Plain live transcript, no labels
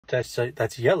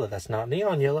That's yellow. That's not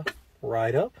neon yellow.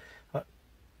 Right up.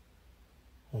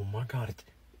 Oh my God!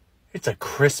 It's a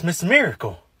Christmas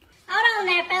miracle. Hold on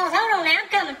there, fellas. Hold on now. I'm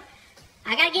coming.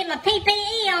 I gotta get my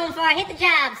PPE on before I hit the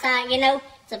job site. You know,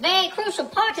 it's a very crucial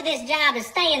part to this job is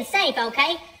staying safe.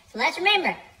 Okay, so let's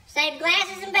remember: safe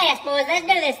glasses and vests, boys. Let's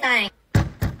do this thing.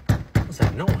 What's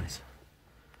that noise?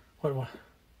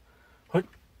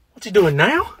 What's he doing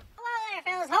now? Hello there,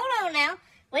 fellas. Hold on now.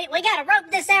 We gotta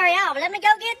rope this area off. Let me go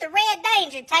get the red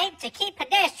danger tape to keep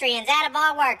pedestrians out of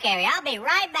our work area. I'll be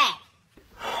right back.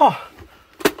 Huh.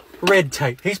 Red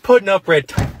tape. He's putting up red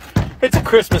tape. It's a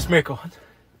Christmas miracle.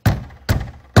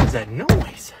 What's that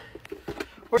noise?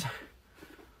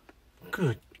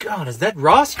 Good God, is that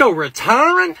Roscoe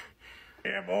retiring?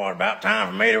 Yeah, boy, about time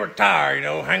for me to retire, you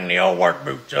know, hang the old work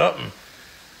boots up, and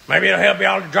maybe it'll help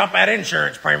y'all to drop that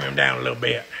insurance premium down a little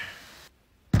bit.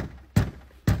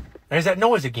 There's that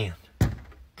noise again.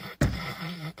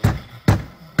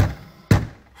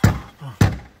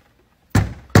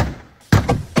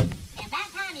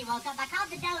 Woke up. I caught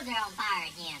the dozer on fire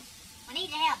again. We need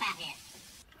your help out here.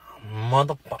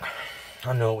 Motherfucker.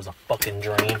 I knew it was a fucking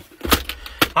dream.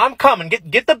 I'm coming.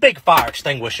 Get the big fire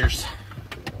extinguishers.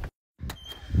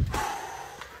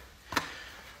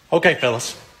 Okay,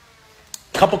 fellas.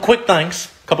 Couple quick things.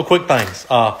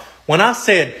 When I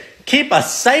said keep a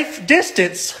safe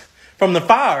distance from the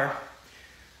fire,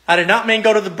 I did not mean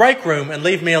go to the break room and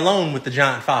leave me alone with the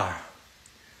giant fire.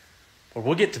 But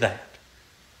we'll get to that.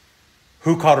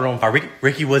 Who caught it on fire?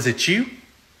 Ricky, was it you?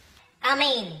 I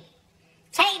mean,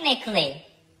 technically,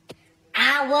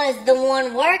 I was the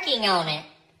one working on it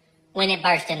when it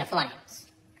burst into flames.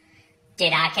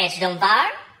 Did I catch it on fire?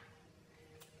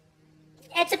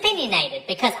 It's opinionated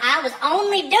because I was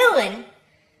only doing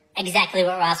exactly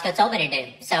what Roscoe told me to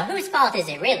do. So whose fault is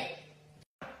it really?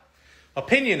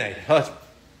 Opinionated.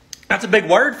 That's a big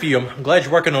word for you. I'm glad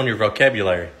you're working on your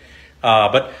vocabulary.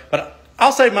 But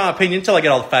I'll save my opinion until I get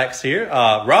all the facts here.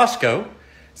 Roscoe,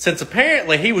 since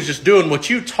apparently he was just doing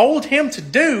what you told him to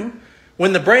do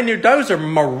when the brand new dozer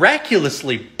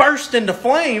miraculously burst into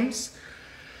flames,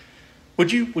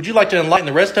 would you like to enlighten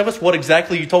the rest of us what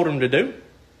exactly you told him to do?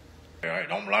 Hey,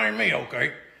 don't blame me,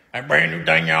 okay? That brand new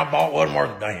thing y'all bought wasn't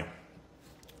worth a damn.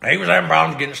 He was having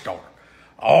problems getting started.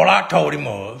 All I told him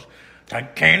was, take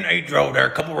a can of Etro there,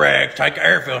 a couple rags, take the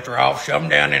air filter off, shove them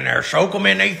down in there, soak them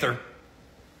in ether,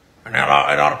 and it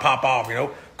ought to pop off, you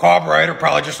know. Carburetor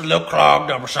probably just a little clogged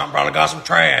up or something, probably got some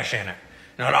trash in it.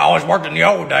 You know, it always worked in the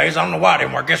old days. I don't know why it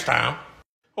didn't work this time.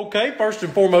 Okay, first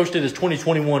and foremost, it is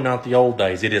 2021, not the old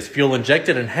days. It is fuel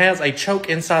injected and has a choke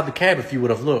inside the cab if you would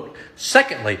have looked.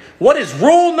 Secondly, what is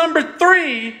rule number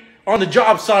 3 on the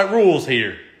job site rules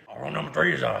here? Rule number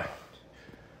 3 is,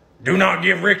 do not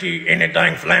give Ricky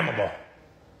anything flammable.